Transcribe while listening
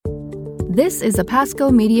This is a Pasco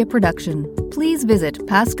Media production. Please visit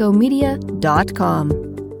pascomedia.com.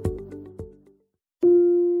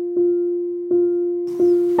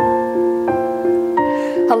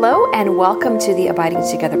 Hello and welcome to the Abiding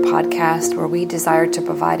Together podcast, where we desire to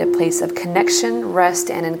provide a place of connection, rest,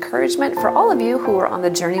 and encouragement for all of you who are on the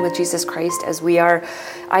journey with Jesus Christ as we are.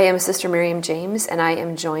 I am Sister Miriam James, and I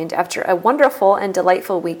am joined after a wonderful and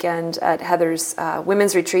delightful weekend at Heather's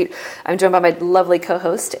Women's Retreat. I'm joined by my lovely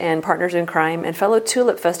co-host and partners in crime and fellow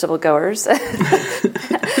Tulip Festival goers,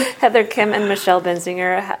 Heather Kim and Michelle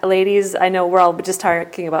Benzinger. Ladies, I know we're all just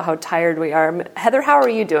talking about how tired we are. Heather, how are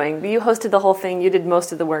you doing? You hosted the whole thing. You did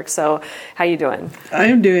most of the work, so how you doing? I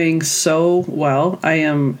am doing so well. I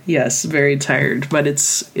am, yes, very tired, but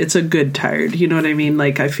it's a good tired. You know what I mean?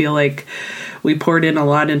 Like, I feel like we poured in a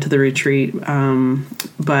lot into the retreat,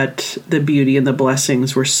 but the beauty and the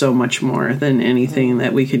blessings were so much more than anything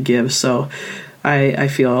that we could give. So I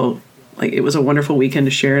feel like it was a wonderful weekend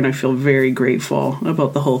to share, and I feel very grateful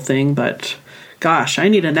about the whole thing. But gosh, I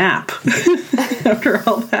need a nap after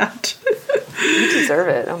all that. You deserve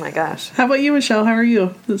it. Oh my gosh. How about you, Michelle? How are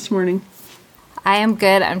you this morning? I am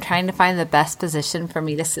good. I'm trying to find the best position for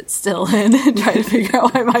me to sit still in and try to figure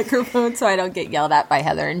out my microphone so I don't get yelled at by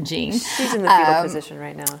Heather and Jean. She's in the fetal position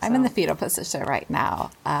right now. So. I'm in the fetal position right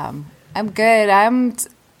now. I'm good. I'm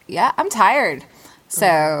tired.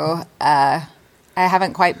 So I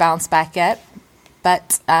haven't quite bounced back yet,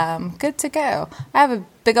 but good to go. I have a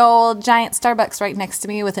big old giant Starbucks right next to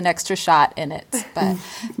me with an extra shot in it. But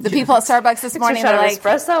the people at Starbucks this morning were like,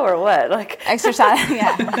 espresso or what? Like extra shot,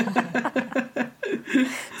 yeah.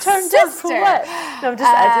 Turned down for what? No, I'm just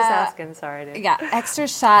asking. Sorry, dude. Yeah, extra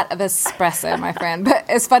shot of espresso, my friend. But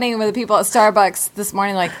it's funny with the people at Starbucks this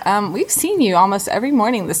morning, like, we've seen you almost every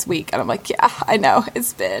morning this week, and I'm like, yeah, I know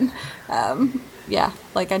it's been,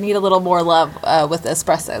 like I need a little more love with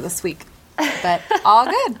espresso this week, but all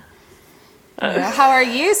good. How are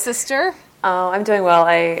you, sister? Oh, I'm doing well.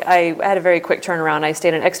 I had a very quick turnaround. I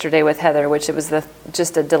stayed an extra day with Heather, which it was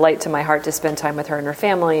just a delight to my heart to spend time with her and her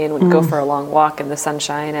family, and would go for a long walk in the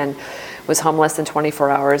sunshine, and was home less than 24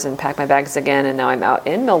 hours and packed my bags again. And now I'm out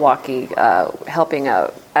in Milwaukee helping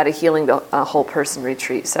out at a Healing the Whole Person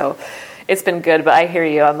retreat. So it's been good, but I hear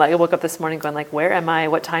you. I'm like, I woke up this morning going like, where am I?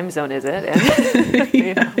 What time zone is it? And,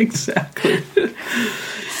 yeah, exactly.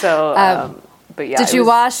 So, but yeah. Did you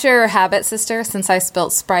wash your habit, sister, since I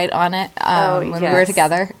spilt Sprite on it when we were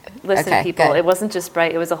together? Listen, okay, people, good. It wasn't just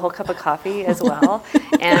Sprite. It was a whole cup of coffee as well.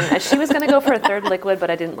 And she was going to go for a third liquid, but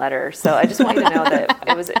I didn't let her. So I just want you to know that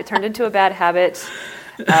it turned into a bad habit.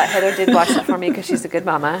 Heather did wash it for me because she's a good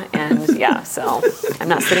mama. And yeah, so I'm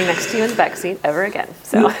not sitting next to you in the backseat ever again.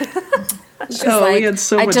 So we had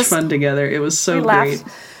so much fun together. It was so great.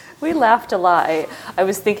 We laughed a lot. I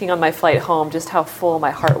was thinking on my flight home just how full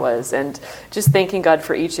my heart was, and just thanking God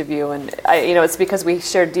for each of you. And it's because we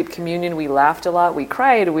shared deep communion. We laughed a lot. We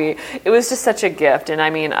cried. It was just such a gift. And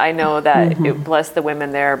I mean, I know that it blessed the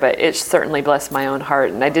women there, but it certainly blessed my own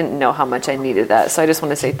heart. And I didn't know how much I needed that. So I just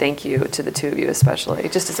want to say thank you to the two of you, especially,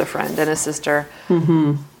 just as a friend and a sister.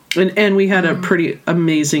 Mm-hmm. And we had a pretty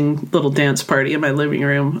amazing little dance party in my living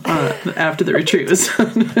room after the retreat was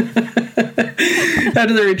done.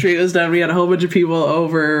 After the retreat was done, we had a whole bunch of people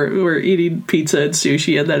over who were eating pizza and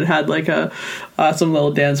sushi, and then had like a awesome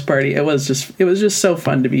little dance party. It was just so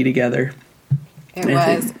fun to be together. It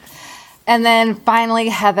was. And then finally,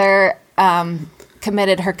 Heather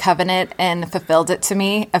committed her covenant and fulfilled it to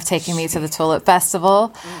me of taking me to the Tulip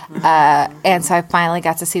Festival. And so I finally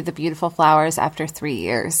got to see the beautiful flowers after 3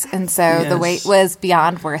 years. And so the wait was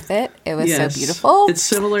beyond worth it. It was so beautiful. It's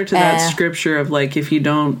similar to that scripture of like, if you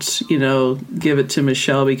don't, give it to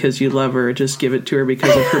Michelle because you love her, just give it to her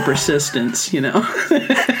because of her persistence, She's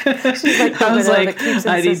like, I was like,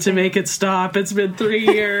 I need to make it stop. It's been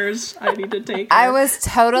 3 years. I need to take her. I was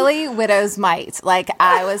totally widow's mite. Like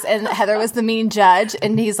and Heather was the mean judge.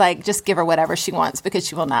 And he's like, just give her whatever she wants because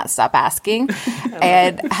she will not stop asking.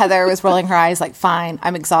 And Heather was rolling her eyes like, fine,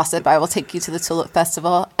 I'm exhausted, but I will take you to the Tulip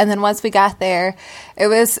Festival. And then once we got there, it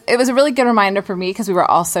was a really good reminder for me because we were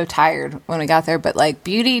all so tired when we got there. But like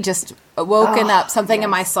beauty just woken up something in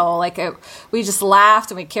my soul. Like we just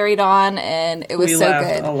laughed and we carried on, and it was so good. We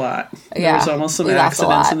laughed a lot. There was almost some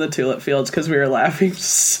accidents in the tulip fields because we were laughing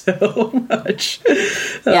so much.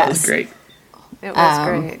 That was great. It was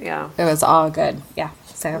great, yeah. It was all good, yeah.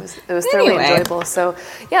 So it was thoroughly enjoyable. So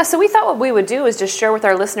we thought what we would do is just share with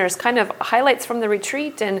our listeners kind of highlights from the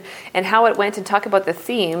retreat and how it went, and talk about the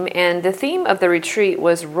theme. And the theme of the retreat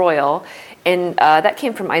was royal, and that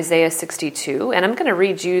came from Isaiah 62. And I'm going to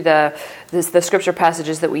read you the scripture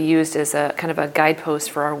passages that we used as a kind of a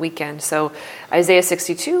guidepost for our weekend. So Isaiah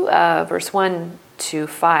 62, verse 1 to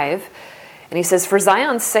 5. And he says, "For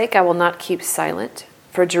Zion's sake I will not keep silent.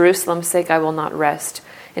 For Jerusalem's sake I will not rest,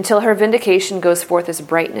 until her vindication goes forth as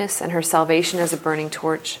brightness and her salvation as a burning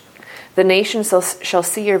torch. The nations shall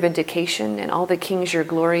see your vindication, and all the kings your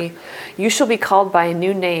glory. You shall be called by a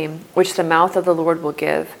new name, which the mouth of the Lord will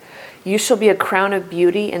give. You shall be a crown of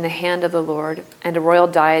beauty in the hand of the Lord, and a royal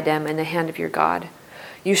diadem in the hand of your God.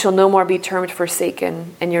 You shall no more be termed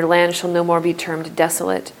forsaken, and your land shall no more be termed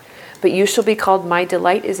desolate. But you shall be called, my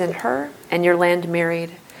delight is in her, and your land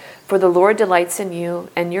married. For the Lord delights in you,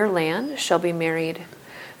 and your land shall be married.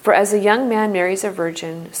 For as a young man marries a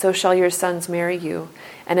virgin, so shall your sons marry you.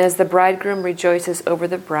 And as the bridegroom rejoices over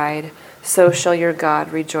the bride, so shall your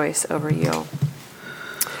God rejoice over you."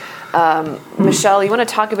 Michelle, you want to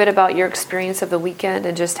talk a bit about your experience of the weekend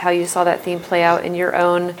and just how you saw that theme play out in your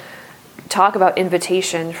own talk about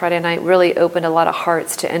invitation? Friday night really opened a lot of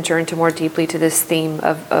hearts to enter into more deeply to this theme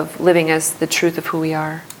of living as the truth of who we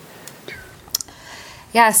are.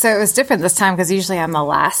 Yeah, so it was different this time because usually I'm the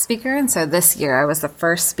last speaker. And so this year I was the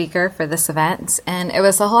first speaker for this event. And it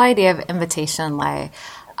was the whole idea of invitation, like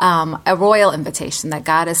a royal invitation, that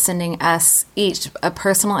God is sending us each a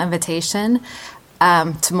personal invitation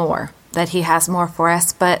to more, that he has more for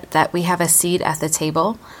us, but that we have a seat at the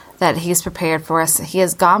table, that he's prepared for us. He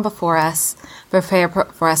has gone before us, prepared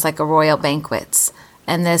for us like a royal banquet.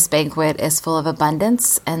 And this banquet is full of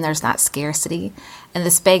abundance, and there's not scarcity. And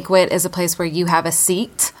this banquet is a place where you have a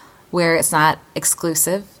seat, where it's not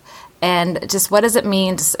exclusive. And just what does it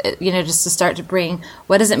mean, just to start to bring,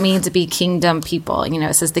 what does it mean to be kingdom people?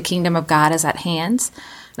 It says the kingdom of God is at hand.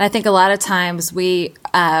 And I think a lot of times we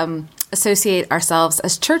associate ourselves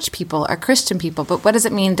as church people or Christian people, but what does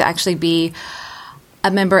it mean to actually be a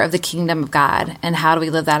member of the kingdom of God, and how do we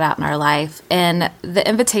live that out in our life? And the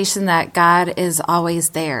invitation that God is always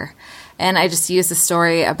there. And I just used the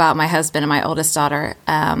story about my husband and my oldest daughter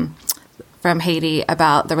from Haiti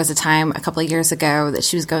about there was a time a couple of years ago that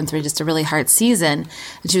she was going through just a really hard season,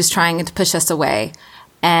 and she was trying to push us away.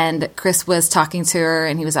 And Chris was talking to her,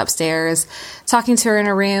 and he was upstairs talking to her in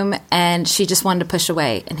a room, and she just wanted to push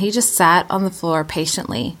away. And he just sat on the floor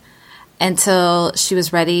patiently until she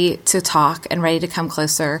was ready to talk and ready to come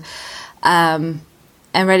closer, and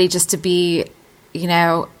ready just to be,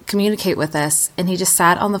 communicate with us. And he just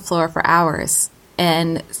sat on the floor for hours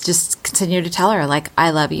and just continued to tell her, like,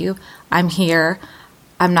 I love you. I'm here.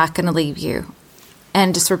 I'm not going to leave you.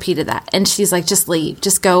 And just repeated that. And she's like, just leave.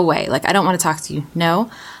 Just go away. Like, I don't want to talk to you.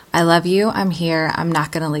 No, I love you. I'm here. I'm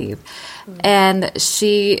not going to leave. Mm-hmm. And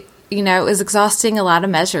she, it was exhausting a lot of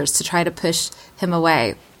measures to try to push him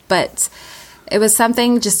away. But it was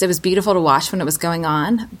something it was beautiful to watch when it was going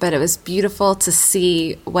on, but it was beautiful to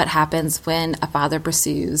see what happens when a father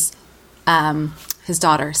pursues his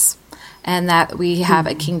daughters, and that we have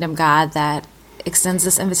a kingdom God that extends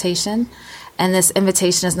this invitation. And this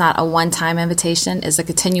invitation is not a one-time invitation, it's a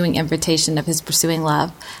continuing invitation of his pursuing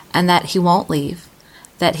love, and that he won't leave,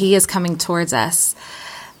 that he is coming towards us.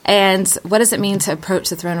 And what does it mean to approach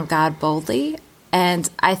the throne of God boldly? And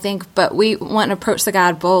I think, but we want to approach the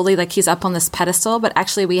God boldly, like he's up on this pedestal, but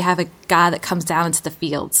actually we have a God that comes down into the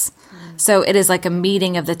fields. So it is like a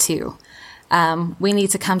meeting of the two. We need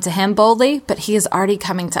to come to him boldly, but he is already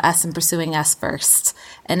coming to us and pursuing us first.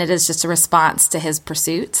 And it is just a response to his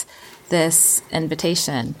pursuit, this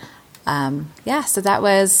invitation. So that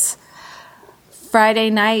was Friday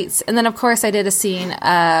night. And then, of course, I did a scene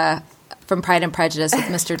from Pride and Prejudice with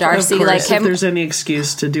Mr. Darcy. Of course, if there's any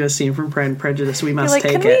excuse to do a scene from Pride and Prejudice, we must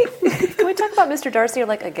take it. Can we talk about Mr. Darcy? Or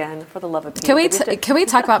again, for the love of Pete? Can we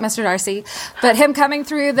talk about Mr. Darcy? But him coming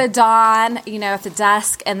through the dawn, at the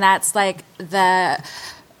dusk, and that's like the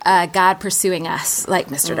God pursuing us, like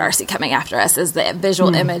Mr. Darcy coming after us is the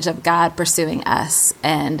visual image of God pursuing us.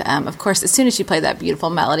 And of course, as soon as she played that beautiful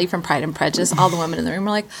melody from Pride and Prejudice, all the women in the room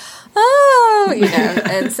were like, oh,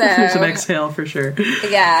 and so there's an exhale for sure.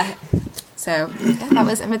 Yeah. So that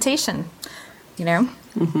was invitation,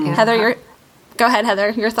 Heather, go ahead, Heather,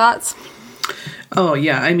 your thoughts? Oh,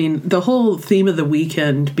 yeah. I mean, the whole theme of the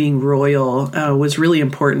weekend being royal was really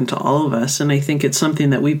important to all of us. And I think it's something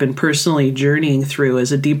that we've been personally journeying through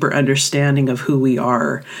as a deeper understanding of who we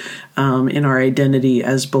are. in our identity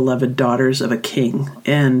as beloved daughters of a king.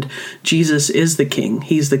 And Jesus is the king.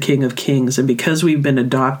 He's the King of Kings. And because we've been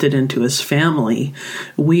adopted into his family,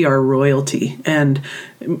 we are royalty. And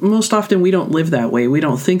most often we don't live that way. We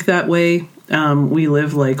don't think that way. We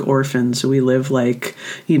live like orphans. We live like,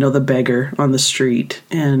 the beggar on the street.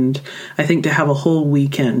 And I think to have a whole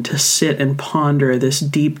weekend to sit and ponder this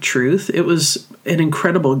deep truth, it was an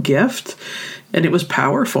incredible gift. And it was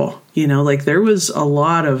powerful, there was a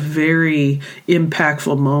lot of very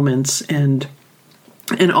impactful moments and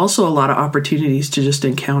also a lot of opportunities to just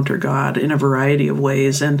encounter God in a variety of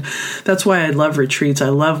ways. And that's why I love retreats. I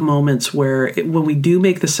love moments where when we do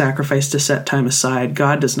make the sacrifice to set time aside,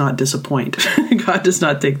 God does not disappoint. God does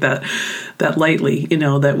not take that lightly,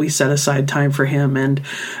 that we set aside time for him. And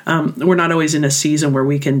we're not always in a season where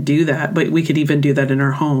we can do that, but we could even do that in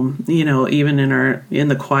our home, even in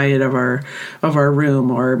the quiet of our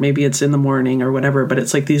room, or maybe it's in the morning or whatever. But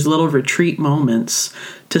it's like these little retreat moments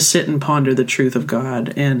to sit and ponder the truth of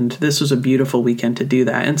God. And this was a beautiful weekend to do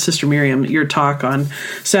that. And Sister Miriam, your talk on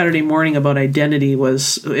Saturday morning about identity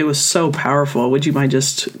was so powerful. Would you mind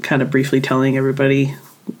just kind of briefly telling everybody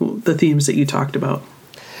the themes that you talked about?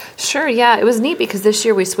 Sure, yeah. It was neat because this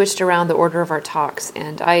year we switched around the order of our talks,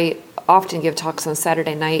 and I often give talks on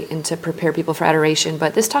Saturday night and to prepare people for adoration,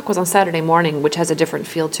 but this talk was on Saturday morning, which has a different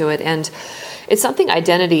feel to it. And it's something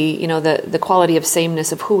identity, the quality of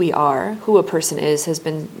sameness of who we are, who a person is, has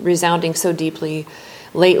been resounding so deeply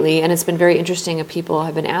lately. And it's been very interesting that people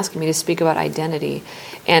have been asking me to speak about identity.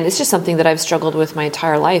 And it's just something that I've struggled with my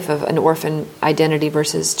entire life, of an orphan identity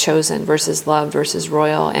versus chosen versus loved versus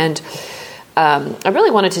royal. And I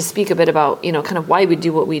really wanted to speak a bit about, kind of why we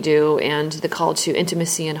do what we do and the call to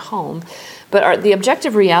intimacy and home. But the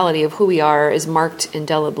objective reality of who we are is marked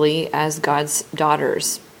indelibly as God's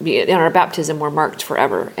daughters. In our baptism, we're marked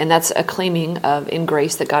forever. And that's a claiming of in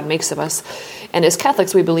grace that God makes of us. And as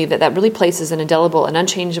Catholics, we believe that really places an indelible and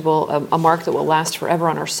unchangeable, a mark that will last forever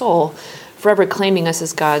on our soul, forever claiming us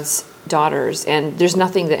as God's daughters. And there's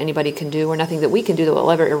nothing that anybody can do or nothing that we can do that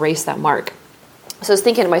will ever erase that mark. So I was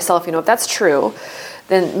thinking to myself, if that's true,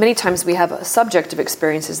 then many times we have subjective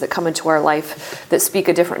experiences that come into our life that speak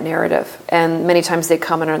a different narrative. And many times they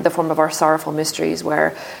come in the form of our sorrowful mysteries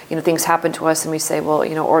where, things happen to us and we say, well,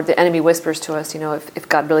 or the enemy whispers to us, if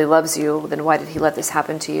God really loves you, then why did he let this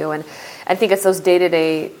happen to you? And I think it's those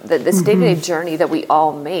day-to-day, this day-to-day journey that we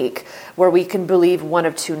all make where we can believe one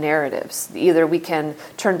of two narratives. Either we can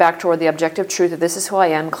turn back toward the objective truth of this is who I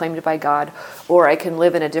am, claimed by God, or I can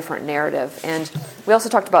live in a different narrative. And we also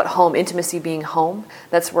talked about home, intimacy being home.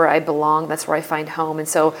 That's where I belong. That's where I find home. And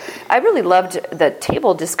so I really loved the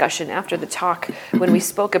table discussion after the talk when we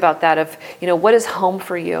spoke about that of, what is home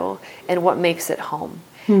for you and what makes it home.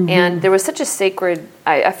 Mm-hmm. And there was such a sacred,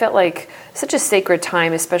 I felt like such a sacred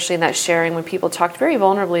time, especially in that sharing when people talked very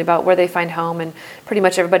vulnerably about where they find home. And pretty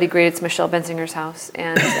much everybody agreed it's Michelle Benzinger's house.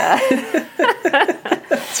 And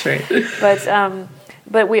that's right.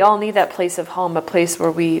 But we all need that place of home, a place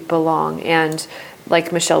where we belong. And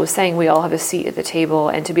like Michelle was saying, we all have a seat at the table,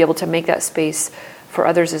 and to be able to make that space for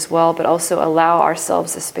others as well, but also allow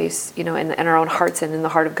ourselves a space, in our own hearts and in the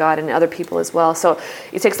heart of God and other people as well. So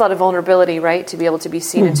it takes a lot of vulnerability, right, to be able to be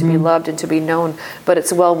seen and to be loved and to be known, but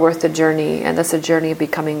it's well worth the journey, and that's a journey of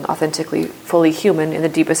becoming authentically, fully human in the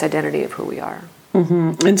deepest identity of who we are.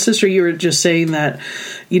 Mm-hmm. And Sister, you were just saying that,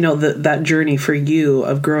 that journey for you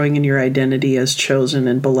of growing in your identity as chosen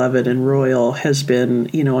and beloved and royal has been,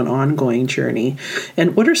 an ongoing journey.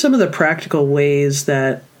 And what are some of the practical ways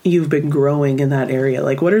that you've been growing in that area?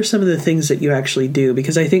 Like, what are some of the things that you actually do?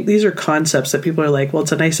 Because I think these are concepts that people are like, well,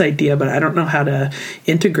 it's a nice idea, but I don't know how to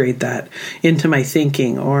integrate that into my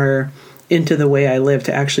thinking or into the way I live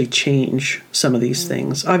to actually change some of these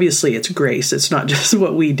things. Obviously, it's grace. It's not just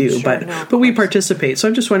what we do, but we participate. So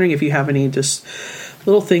I'm just wondering if you have any just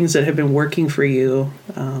little things that have been working for you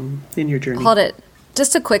in your journey. Hold it.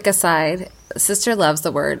 Just a quick aside. Sister loves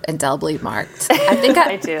the word indelibly marked. I think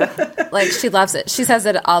I do. Like, she loves it. She says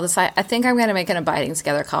it all the time. I think I'm going to make an Abiding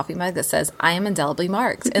Together coffee mug that says, I am indelibly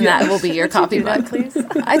marked. And that will be your coffee mug. Please.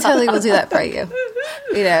 I totally will do that for you.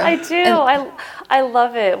 I do. And I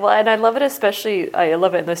love it. Well, and I love it especially, I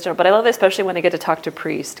love it in this journal, but I love it especially when I get to talk to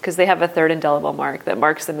priests, because they have a third indelible mark that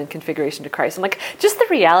marks them in configuration to Christ. I'm like, just the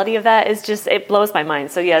reality of that is just, it blows my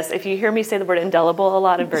mind. So yes, if you hear me say the word indelible a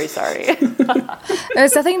lot, I'm very sorry.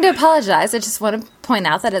 There's nothing to apologize. I just want to point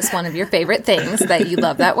out that it's one of your favorite things, that you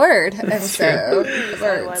love that word. And so,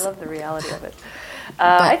 I love the reality of it.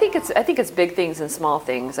 I think it's big things and small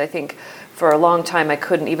things. I think for a long time I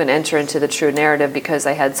couldn't even enter into the true narrative because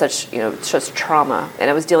I had such trauma, and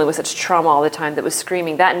I was dealing with such trauma all the time that was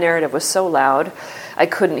screaming. That narrative was so loud. I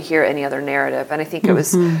couldn't hear any other narrative. And I think it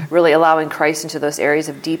was really allowing Christ into those areas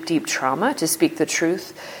of deep, deep trauma to speak the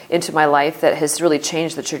truth into my life that has really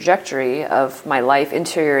changed the trajectory of my life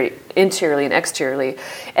interiorly and exteriorly.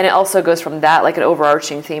 And it also goes from that, like an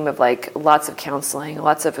overarching theme of like lots of counseling,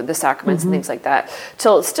 lots of the sacraments and things like that,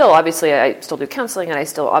 till still, obviously, I still do counseling and I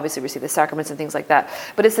still obviously receive the sacraments and things like that.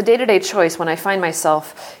 But it's a day-to-day choice when I find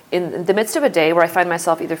myself in the midst of a day where I find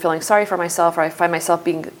myself either feeling sorry for myself or I find myself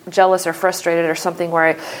being jealous or frustrated or something, where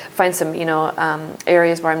I find some,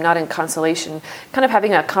 areas where I'm not in consolation, kind of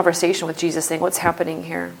having a conversation with Jesus saying, what's happening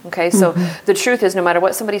here? Okay, so the truth is, no matter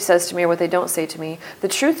what somebody says to me or what they don't say to me, the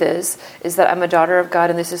truth is that I'm a daughter of God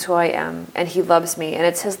and this is who I am, and He loves me, and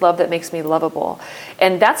it's His love that makes me lovable.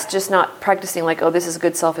 And that's just not practicing like, oh, this is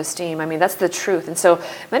good self-esteem. I mean, that's the truth. And so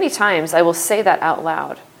many times I will say that out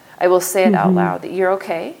loud. I will say it out loud, that you're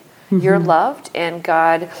okay. You're loved, and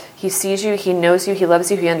God, He sees you, He knows you, He loves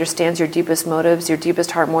you, He understands your deepest motives, your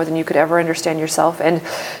deepest heart more than you could ever understand yourself. And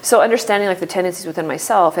so understanding like the tendencies within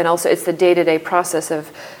myself, and also it's the day-to-day process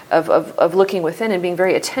of looking within and being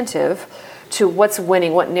very attentive to what's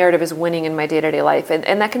winning, what narrative is winning in my day-to-day life.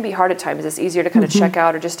 And that can be hard at times. It's easier to kind of check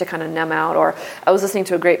out or just to kind of numb out. Or I was listening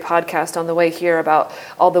to a great podcast on the way here about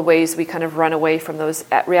all the ways we kind of run away from those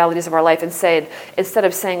realities of our life and say, instead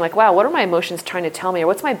of saying like, wow, what are my emotions trying to tell me? Or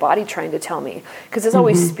what's my body trying to tell me? Because it's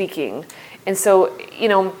always speaking. And so,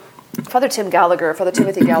 Father Timothy Gallagher,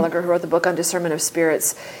 who wrote the book on discernment of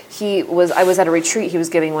spirits, I was at a retreat he was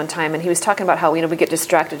giving one time, and he was talking about how, we get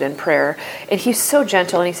distracted in prayer. And he's so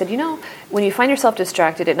gentle, and he said, when you find yourself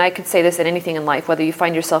distracted, and I could say this in anything in life, whether you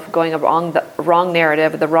find yourself going along the wrong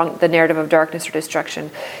narrative, the narrative of darkness or destruction,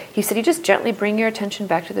 he said, you just gently bring your attention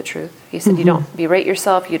back to the truth. He said, you don't berate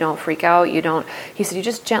yourself, you don't freak out, he said, you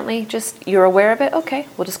just gently, you're aware of it, okay,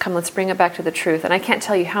 let's bring it back to the truth. And I can't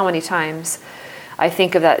tell you how many times I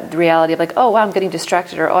think of that reality of like, oh, wow, I'm getting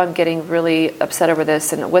distracted, or oh, I'm getting really upset over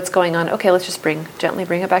this, and what's going on? Okay, let's just gently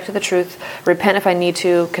bring it back to the truth, repent if I need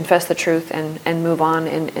to, confess the truth, and move on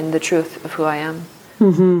in the truth of who I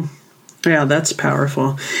am. Yeah, that's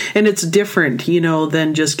powerful. And it's different,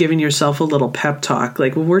 than just giving yourself a little pep talk.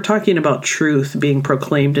 Like when we're talking about truth being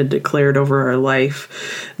proclaimed and declared over our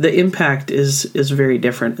life, the impact is very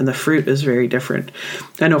different and the fruit is very different.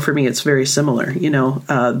 I know for me, it's very similar.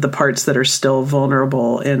 The parts that are still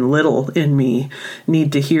vulnerable and little in me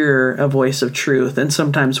need to hear a voice of truth. And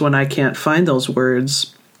sometimes when I can't find those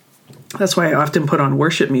words, that's why I often put on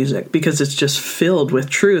worship music, because it's just filled with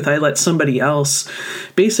truth. I let somebody else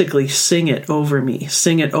basically sing it over me,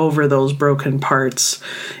 sing it over those broken parts.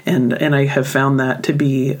 And I have found that to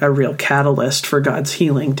be a real catalyst for God's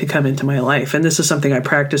healing to come into my life. And this is something I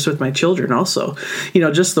practice with my children also.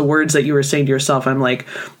 Just the words that you were saying to yourself, I'm like,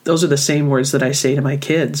 those are the same words that I say to my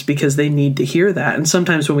kids, because they need to hear that. And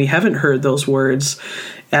sometimes when we haven't heard those words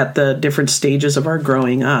at the different stages of our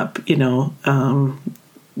growing up,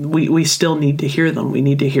 we still need to hear them. We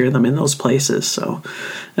need to hear them in those places. So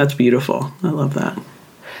that's beautiful. I love that.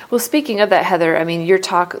 Well, speaking of that, Heather, I mean, your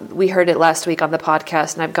talk, we heard it last week on the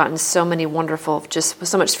podcast, and I've gotten so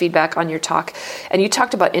much feedback on your talk. And you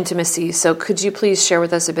talked about intimacy. So could you please share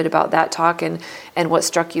with us a bit about that talk and what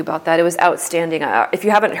struck you about that? It was outstanding. If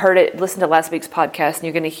you haven't heard it, listen to last week's podcast, and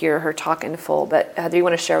you're going to hear her talk in full. But Heather, you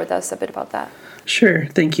want to share with us a bit about that? Sure.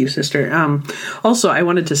 Thank you, sister. Also, I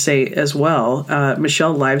wanted to say as well,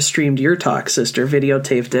 Michelle live streamed your talk, sister,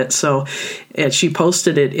 videotaped it. So she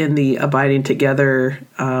posted it in the Abiding Together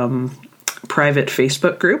private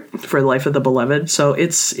Facebook group for the Life of the Beloved. So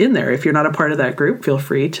it's in there. If you're not a part of that group, feel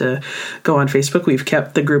free to go on Facebook. We've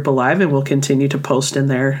kept the group alive and we'll continue to post in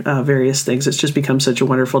there various things. It's just become such a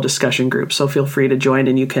wonderful discussion group. So feel free to join,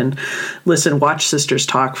 and you can watch Sister's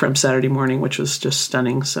talk from Saturday morning, which was just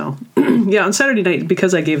stunning. So yeah, on Saturday night,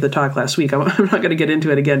 because I gave the talk last week, I'm not going to get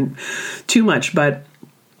into it again too much, but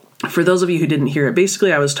for those of you who didn't hear it,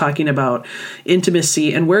 basically I was talking about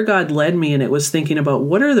intimacy and where God led me, and it was thinking about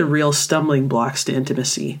what are the real stumbling blocks to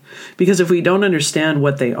intimacy. Because if we don't understand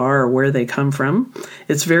what they are or where they come from,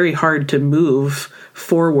 it's very hard to move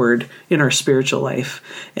forward in our spiritual life.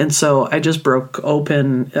 And so I just broke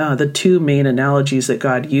open the two main analogies that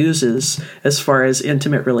God uses as far as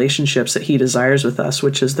intimate relationships that He desires with us,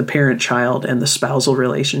 which is the parent-child and the spousal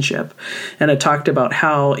relationship. And I talked about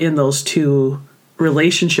how in those two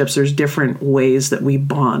relationships, there's different ways that we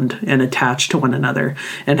bond and attach to one another,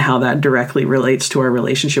 and how that directly relates to our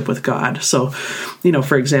relationship with God. So,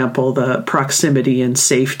 for example, the proximity and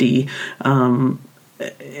safety,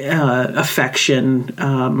 affection,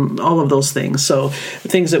 all of those things. So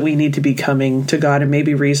things that we need to be coming to God, and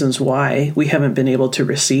maybe reasons why we haven't been able to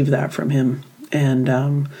receive that from Him.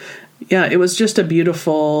 And it was just a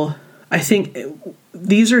beautiful I think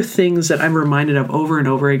these are things that I'm reminded of over and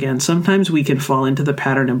over again. Sometimes we can fall into the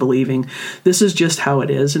pattern of believing this is just how it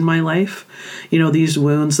is in my life. These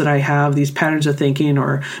wounds that I have, these patterns of thinking,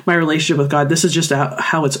 or my relationship with God, this is just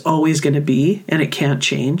how it's always going to be, and it can't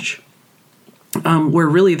change. Where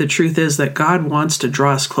really the truth is that God wants to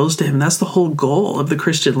draw us close to him. That's the whole goal of the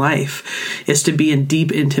Christian life, is to be in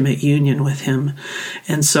deep, intimate union with him.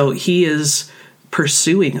 And so he is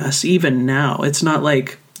pursuing us even now. It's not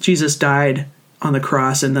like Jesus died on the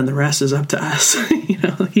cross and then the rest is up to us.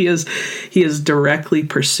 He is directly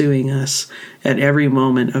pursuing us at every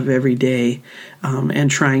moment of every day, and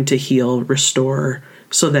trying to heal, restore,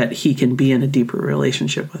 so that he can be in a deeper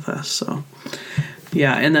relationship with us. So,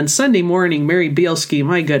 yeah. And then Sunday morning, Mary Bielski,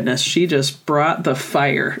 my goodness, she just brought the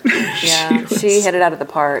fire. Yeah, she hit it out of the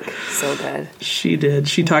park. So good. She did.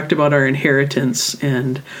 She talked about our inheritance,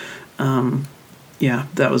 and yeah,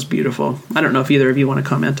 that was beautiful. I don't know if either of you want to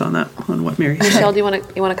comment on that, on what Mary said. Michelle, do you want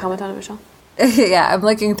to comment on it, Michelle? Yeah, I'm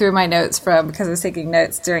looking through my notes because I was taking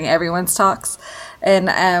notes during everyone's talks. And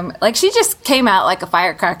she just came out like a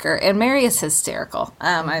firecracker, and Mary is hysterical.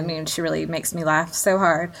 I mean, she really makes me laugh so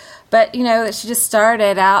hard. But, she just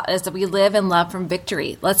started out as that we live and love from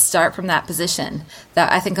victory. Let's start from that position.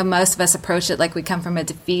 That I think most of us approach it like we come from a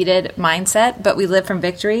defeated mindset, but we live from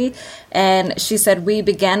victory. And she said, we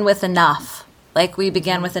begin with enough. We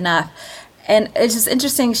begin with enough. And it's just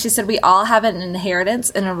interesting. She said we all have an inheritance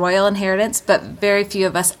and a royal inheritance, but very few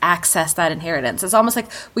of us access that inheritance. It's almost like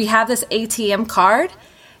we have this ATM card,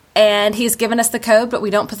 and he's given us the code, but we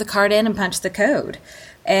don't put the card in and punch the code.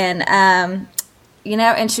 And, and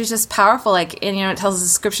she's just powerful. It tells us in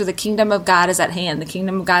Scripture, the kingdom of God is at hand. The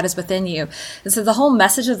kingdom of God is within you. And so the whole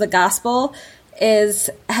message of the gospel is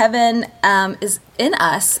heaven is in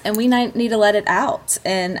us, and we need to let it out.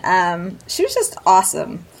 And she was just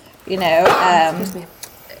awesome.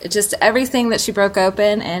 Just everything that she broke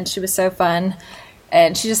open, and she was so fun,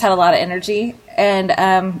 and she just had a lot of energy, and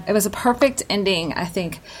it was a perfect ending, I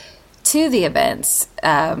think, to the events,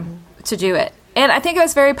 to do it. And I think it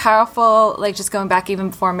was very powerful, just going back even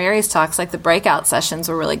before Mary's talks, the breakout sessions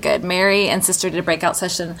were really good. Mary and Sister did a breakout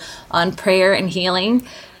session on prayer and healing,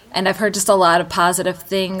 and I've heard just a lot of positive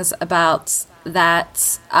things about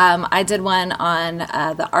that. I did one on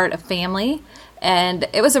the art of family. And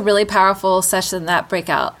it was a really powerful session, that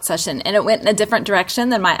breakout session. And it went in a different direction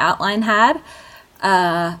than my outline had,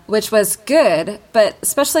 which was good. But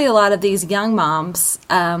especially a lot of these young moms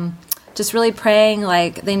just really praying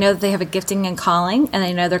they know that they have a gifting and calling, and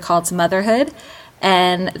they know they're called to motherhood,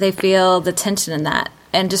 and they feel the tension in that.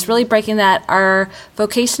 And just really breaking that our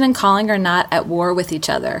vocation and calling are not at war with each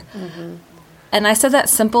other. Mm-hmm. And I said that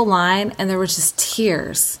simple line, and there was just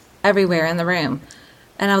tears everywhere in the room.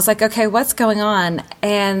 And I was like, okay, what's going on?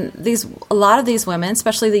 And a lot of these women,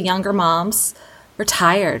 especially the younger moms, are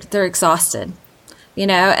tired. They're exhausted,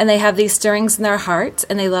 and they have these stirrings in their heart,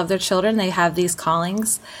 and they love their children. They have these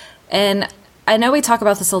callings. And I know we talk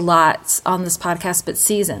about this a lot on this podcast, but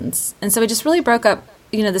seasons. And so we just really broke up,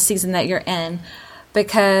 the season that you're in,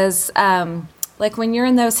 because when you're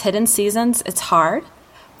in those hidden seasons, it's hard.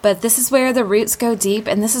 But this is where the roots go deep,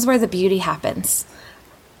 and this is where the beauty happens.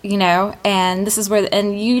 And this is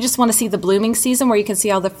and you just want to see the blooming season where you can see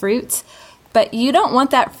all the fruit, but you don't want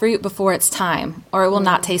that fruit before it's time, or it will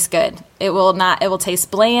not taste good. It will taste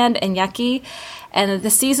bland and yucky. And the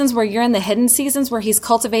seasons where you're in the hidden seasons where he's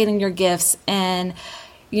cultivating your gifts, and,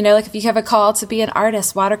 if you have a call to be an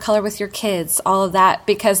artist, watercolor with your kids, all of that,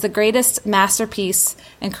 because the greatest masterpiece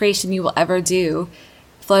and creation you will ever do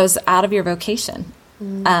flows out of your vocation.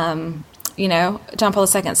 Mm. John Paul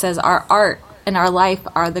II says our art and our life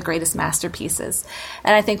are the greatest masterpieces.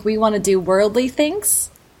 And I think we want to do worldly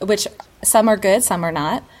things, which some are good, some are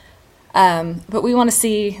not. But we want to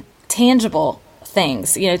see tangible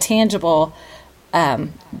things, tangible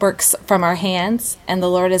works from our hands. And the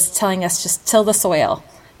Lord is telling us just till the soil,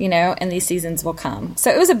 and these seasons will come.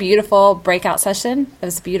 So it was a beautiful breakout session. It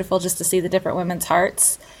was beautiful just to see the different women's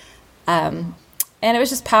hearts. And it was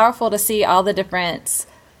just powerful to see all the different...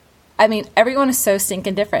 everyone is so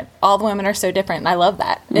stinking different. All the women are so different, and I love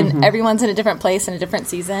that. Mm-hmm. And everyone's in a different place in a different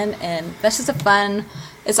season, and that's just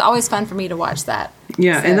it's always fun for me to watch that.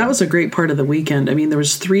 Yeah, so. And that was a great part of the weekend. There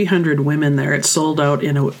was 300 women there. It sold out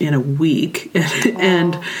in a week,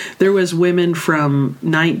 and there was women from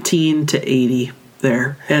 19 to 80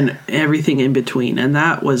 there, and everything in between, and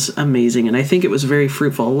that was amazing. And I think it was very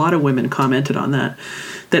fruitful. A lot of women commented on that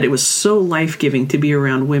it was so life-giving to be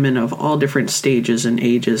around women of all different stages and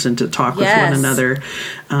ages, and to talk with one another.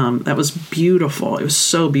 That was beautiful. It was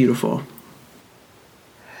so beautiful.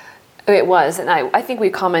 It was, and I think we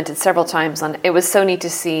commented several times on it. Was so neat to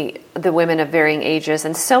see the women of varying ages,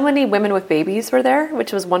 and so many women with babies were there,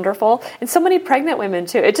 which was wonderful, and so many pregnant women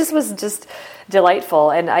too. It just was just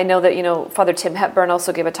delightful. And I know that Father Tim Hepburn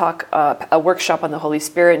also gave a talk, a workshop on the Holy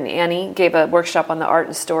Spirit, and Annie gave a workshop on the art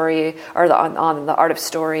and story, or on the art of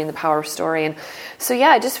story and the power of story. And so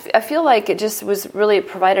I feel like it just was really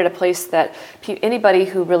provided a place that anybody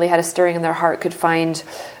who really had a stirring in their heart could find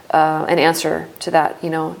an answer to that,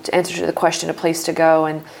 to answer to the question, a place to go.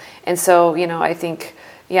 And so, I think,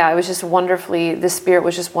 it was just wonderfully, the Spirit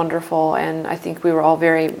was just wonderful. And I think we were all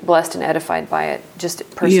very blessed and edified by it, just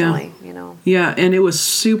personally, Yeah, and it was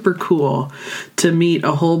super cool to meet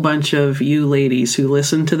a whole bunch of you ladies who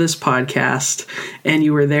listened to this podcast, and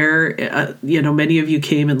you were there. Many of you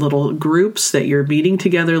came in little groups that you're meeting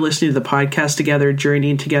together, listening to the podcast together,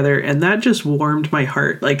 journeying together, and that just warmed my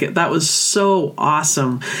heart. Like, that was so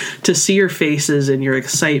awesome to see your faces and your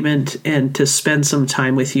excitement, and to spend some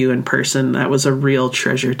time with you in person. That was a real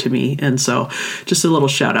treasure to me. And so just a little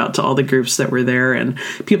shout out to all the groups that were there, and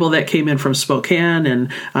people that came in from Spokane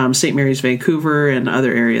and St. Mary's, Vancouver, and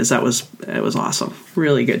other areas. It was awesome.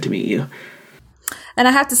 Really good to meet you. And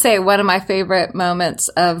I have to say, one of my favorite moments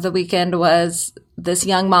of the weekend was this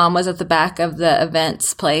young mom was at the back of the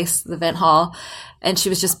events place, the event hall, and she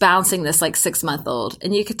was just bouncing this 6-month-old.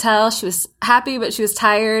 And you could tell she was happy, but she was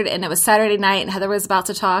tired, and it was Saturday night, and Heather was about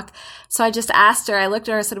to talk. So I just asked her, I looked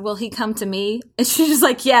at her, I said, will he come to me? And she was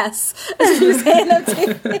like, yes. And she was handing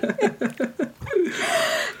him to me.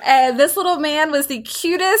 And this little man was the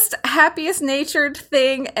cutest, happiest natured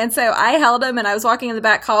thing. And so I held him, and I was walking in the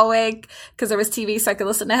back hallway because there was TV so I could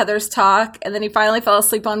listen to Heather's talk. And then he finally fell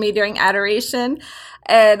asleep on me during adoration.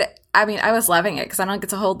 And I mean, I was loving it because I don't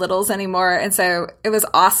get to hold littles anymore. And so it was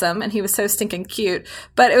awesome. And he was so stinking cute.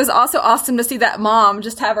 But it was also awesome to see that mom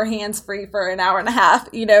just have her hands free for an hour and a half,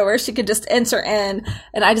 where she could just enter in.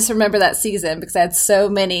 And I just remember that season because I had so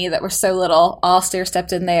many that were so little, all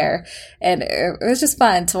stair-stepped in there. And it was just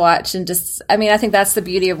fun to watch. And I think that's the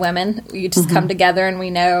beauty of women. You just come together, and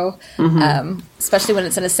we know, especially when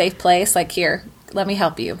it's in a safe place, like, here, let me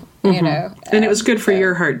help you. And it was good for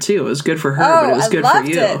your heart too. It was good for her, but it was good for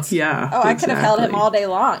you. It. Yeah. Oh, I could have held him all day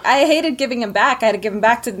long. I hated giving him back. I had to give him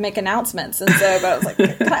back to make announcements, and so but I was like,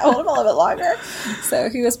 can I hold him a little bit longer? So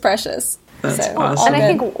he was precious. That's awesome. And I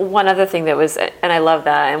think one other thing that was, and I love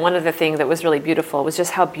that, and one other thing that was really beautiful was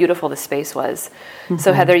just how beautiful the space was.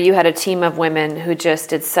 So Heather, you had a team of women who just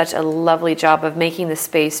did such a lovely job of making the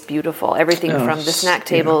space beautiful. Everything from the snack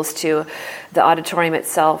tables to the auditorium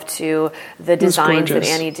itself to the designs that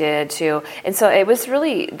Annie did to, and so it was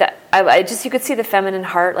really that you could see the feminine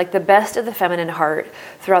heart, like the best of the feminine heart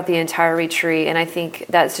throughout the entire retreat. And I think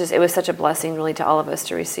it was such a blessing really to all of us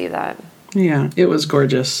to receive that. Yeah, it was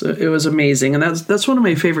gorgeous. It was amazing. And that's one of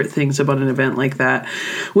my favorite things about an event like that,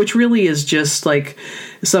 which really is just like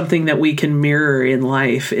something that we can mirror in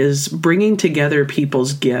life, is bringing together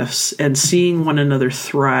people's gifts and seeing one another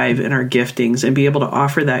thrive in our giftings and be able to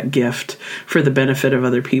offer that gift for the benefit of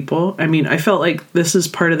other people. I mean, I felt like this is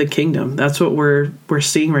part of the kingdom. That's what we're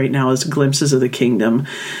seeing right now, is glimpses of the kingdom.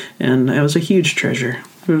 And it was a huge treasure.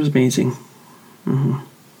 It was amazing.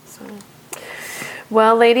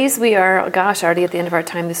 Well, ladies, we are, already at the end of our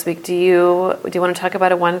time this week. Do you want to talk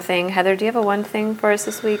about a one thing? Heather, do you have a one thing for us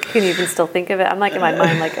this week? Can you even still think of it? I'm like in my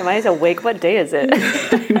mind, like, am I awake? What day is it?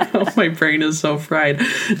 I know, my brain is so fried.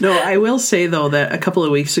 No, I will say, though, that a couple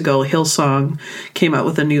of weeks ago, Hillsong came out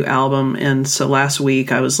with a new album. And so last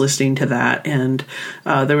week I was listening to that. And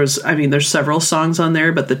there's several songs on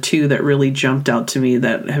there, but the two that really jumped out to me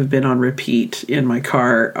that have been on repeat in my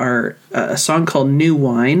car are a song called New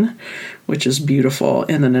Wine, which is beautiful,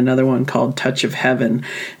 and then another one called Touch of Heaven.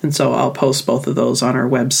 And so I'll post both of those on our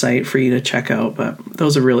website for you to check out. But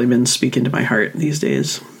those have really been speaking to my heart these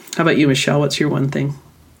days. How about you, Michelle? What's your one thing?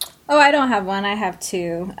 Oh, I don't have one. I have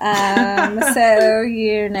two. So,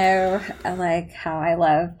 I like how I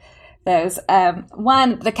love those.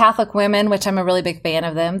 One, the Catholic Women, which I'm a really big fan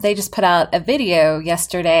of them. They just put out a video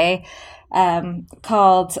yesterday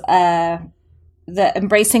called the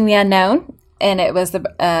Embracing the Unknown. And it was the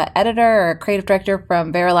editor or creative director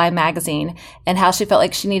from Verily magazine, and how she felt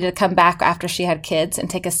like she needed to come back after she had kids and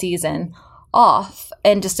take a season off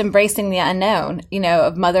and just embracing the unknown,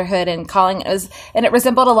 of motherhood and calling. It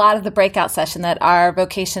resembled a lot of the breakout session, that our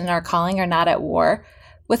vocation and our calling are not at war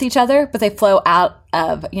with each other, but they flow out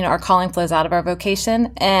of, our calling flows out of our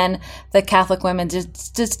vocation. And the Catholic Women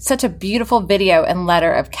just such a beautiful video and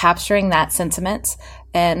letter of capturing that sentiment.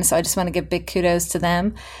 And so I just want to give big kudos to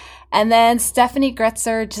them. And then Stephanie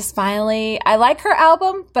Gretzer just finally, I like her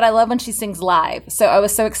album, but I love when she sings live. So I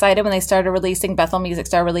was so excited when they started releasing, Bethel Music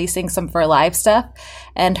started releasing some of her live stuff,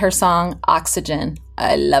 and her song Oxygen.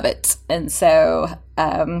 I love it. And so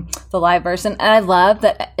the live version, and I love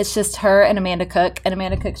that it's just her and Amanda Cook, and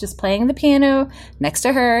Amanda Cook's just playing the piano next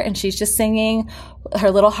to her, and she's just singing her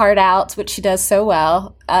little heart out, which she does so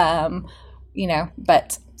well.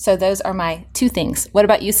 But so those are my two things. What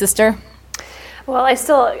about you, sister? Well, I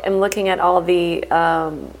still am looking at all the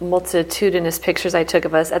multitudinous pictures I took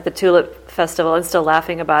of us at the Tulip Festival and still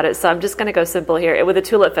laughing about it. So I'm just going to go simple here. With the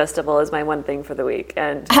Tulip Festival is my one thing for the week.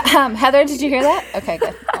 And Heather, did you hear that? Okay,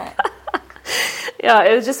 good. All right. Yeah,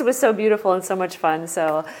 it was so beautiful and so much fun.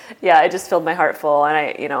 So yeah, it just filled my heart full. And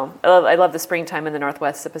I love the springtime in the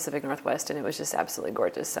Northwest, the Pacific Northwest, and it was just absolutely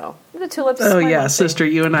gorgeous. So the tulips. Oh yeah, sister,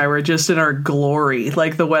 you and I were just in our glory.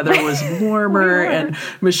 Like the weather was warmer, and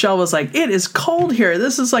Michelle was like, "It is cold here.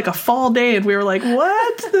 This is like a fall day," and we were like,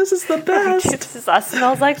 "What? This is the best." It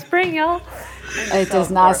smells like spring, y'all. It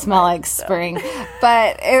does not smell like spring,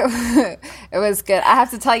 but it was good. I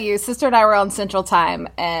have to tell you, sister and I were on Central Time,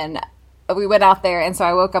 and we went out there, and so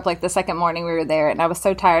I woke up like the second morning we were there, and I was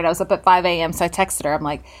so tired. I was up at 5 a.m., so I texted her. I'm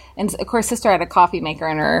like, and of course, sister had a coffee maker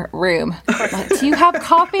in her room. I'm like, do you have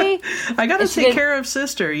coffee? I got to take care of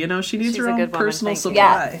sister. She needs her own personal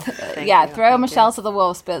supply. Yeah, throw Michelle to the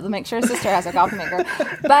wolves, but make sure sister has her coffee maker.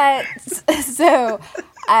 But so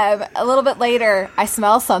a little bit later, I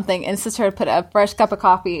smell something, and sister had put a fresh cup of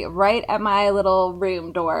coffee right at my little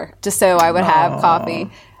room door, just so I would have coffee.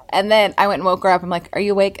 And then I went and woke her up. I'm like, are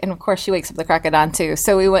you awake? And of course, she wakes up the crack of dawn, too.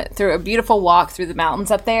 So we went through a beautiful walk through the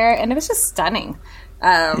mountains up there, and it was just stunning.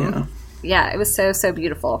 Yeah, it was so, so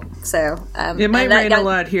beautiful. So it might rain a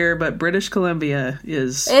lot here, but British Columbia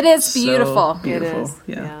is beautiful. So beautiful. It is.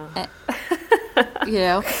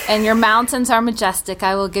 Yeah. And your mountains are majestic.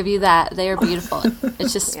 I will give you that. They are beautiful.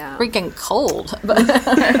 It's just freaking cold.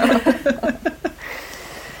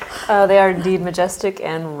 They are indeed majestic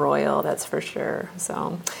and royal, that's for sure.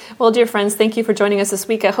 So, well, dear friends, thank you for joining us this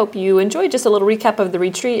week. I hope you enjoyed just a little recap of the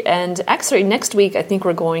retreat. And actually, next week, I think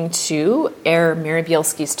we're going to air Mary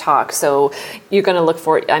Bielski's talk. So you're going to look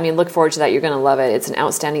forward to that. You're going to love it. It's an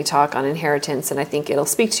outstanding talk on inheritance, and I think it'll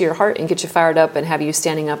speak to your heart and get you fired up and have you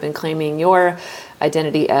standing up and claiming your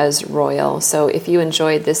identity as royal. So if you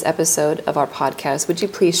enjoyed this episode of our podcast, would you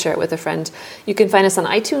please share it with a friend? You can find us on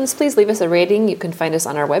iTunes. Please leave us a rating. You can find us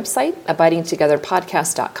on our website,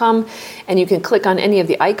 abidingtogetherpodcast.com, and you can click on any of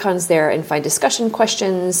the icons there and find discussion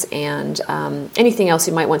questions and anything else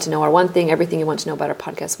you might want to know, or one thing, everything you want to know about our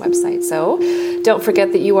podcast website. So don't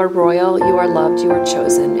forget that you are royal, you are loved, you are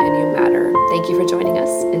chosen, and you matter. Thank you for joining us.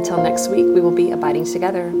 Until next week, we will be abiding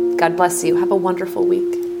together. God bless you. Have a wonderful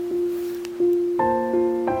week.